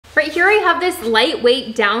Right here I have this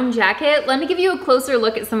lightweight down jacket. Let me give you a closer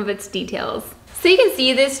look at some of its details. So you can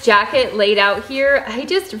see this jacket laid out here. I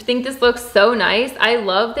just think this looks so nice. I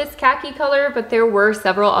love this khaki color, but there were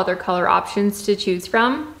several other color options to choose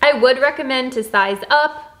from. I would recommend to size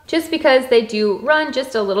up just because they do run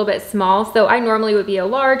just a little bit small. So I normally would be a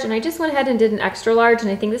large and I just went ahead and did an extra large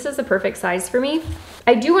and I think this is a perfect size for me.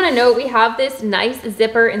 I do want to note we have this nice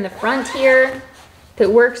zipper in the front here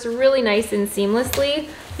that works really nice and seamlessly.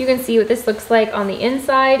 You can see what this looks like on the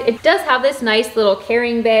inside. It does have this nice little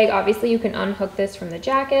carrying bag. Obviously you can unhook this from the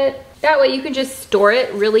jacket. That way you can just store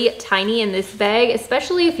it really tiny in this bag,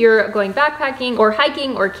 especially if you're going backpacking or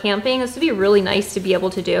hiking or camping. This would be really nice to be able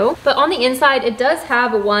to do. But on the inside, it does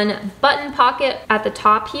have one button pocket at the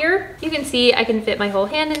top here. You can see I can fit my whole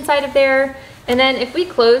hand inside of there. And then if we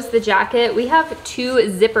close the jacket, we have two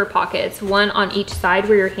zipper pockets, one on each side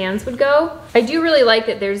where your hands would go. I do really like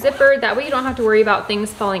that they're zippered. That way you don't have to worry about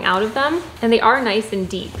things falling out of them. And they are nice and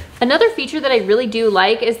deep. Another feature that I really do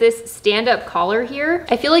like is this stand-up collar here.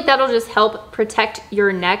 I feel like that'll just help protect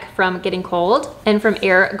your neck from getting cold and from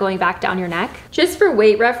air going back down your neck. Just for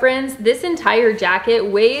weight reference, this entire jacket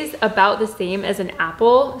weighs about the same as an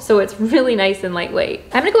apple. So it's really nice and lightweight.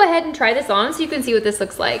 I'm gonna go ahead and try this on so you can see what this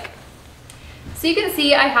looks like. So you can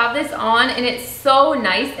see I have this on and it's so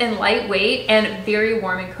nice and lightweight and very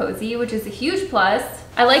warm and cozy, which is a huge plus.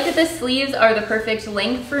 I like that the sleeves are the perfect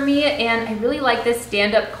length for me and I really like this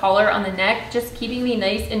stand-up collar on the neck, just keeping me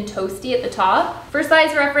nice and toasty at the top. For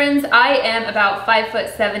size reference, I am about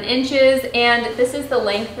 5'7" and this is the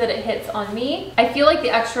length that it hits on me. I feel like the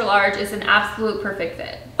extra large is an absolute perfect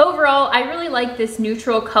fit. Overall, I really like this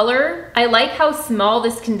neutral color. I like how small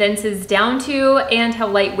this condenses down to and how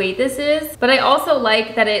lightweight this is, but I also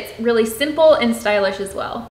like that it's really simple and stylish as well.